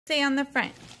Say on the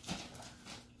front.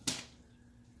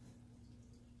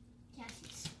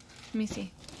 Cassius. Let me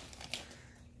see.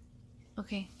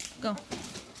 Okay, go.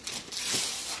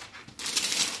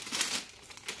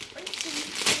 What's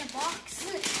in a box?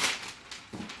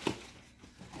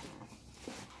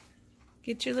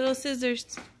 Get your little scissors.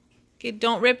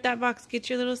 Don't rip that box. Get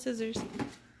your little scissors.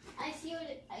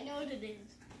 I know what it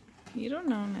is. You don't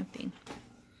know nothing.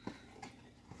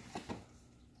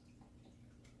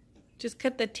 Just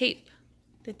cut the tape.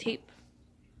 The tape.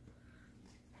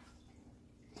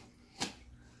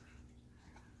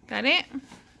 Got it?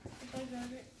 I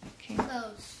got it. Okay.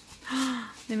 Clothes.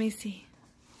 Let me see.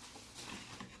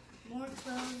 More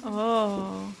clothes.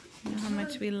 Oh, you know how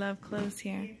much we love clothes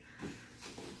here.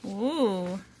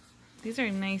 Ooh, these are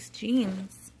nice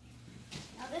jeans.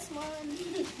 Now this one.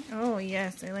 Oh,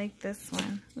 yes, I like this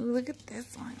one. Ooh, look at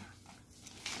this one.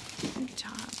 Good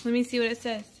job. Let me see what it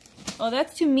says. Oh,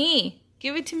 that's to me.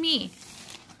 Give it to me.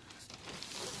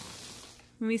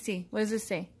 Let me see. What does it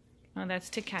say? Oh, that's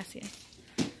to Cassius.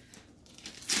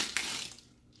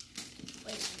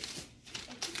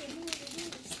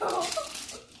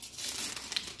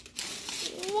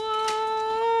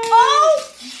 Whoa!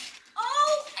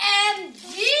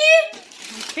 OMG!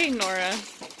 Okay, Nora.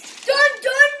 Dun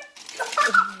dun!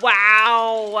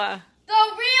 Wow. The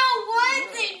real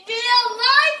ones in real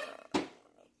life!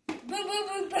 Boom, boom,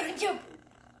 boom, boom, boom.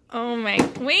 Oh my,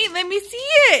 wait, let me see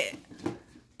it.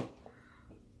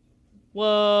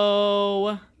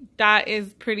 Whoa, that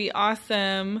is pretty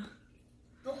awesome.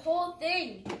 The whole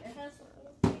thing. It has the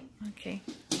whole thing. Okay.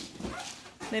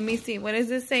 Let me see. What does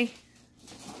this say?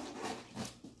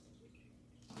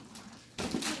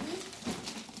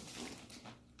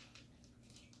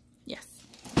 Yes.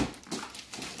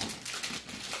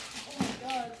 Oh my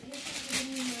god. This is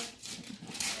giving me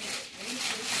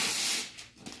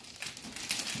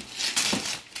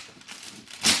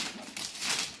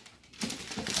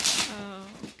Oh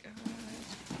god.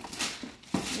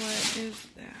 What is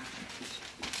that?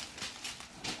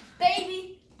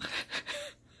 baby.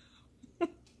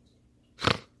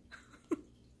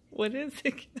 What is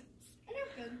it? I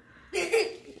don't know.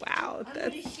 Wow, I'm that's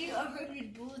gonna shoot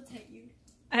 100 bullets at you.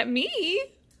 at me.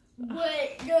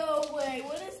 Wait, no way.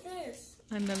 What is this?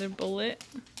 Another bullet.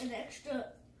 An extra.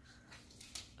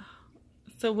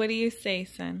 So what do you say,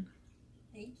 son?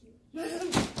 Thank you.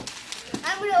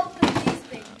 I'm gonna open these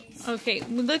babies. Okay,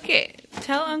 look it.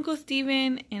 Tell Uncle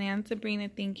Steven and Aunt Sabrina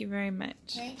thank you very much.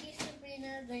 Thank you,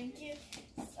 Sabrina. Thank you,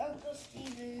 Uncle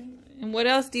Steven. And what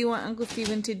else do you want Uncle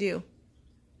Steven to do?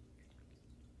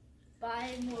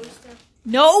 Buy more stuff.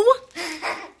 No!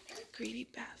 Greedy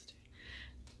bastard.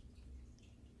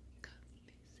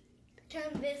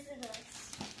 Come visit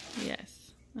us.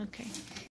 Yes. Okay.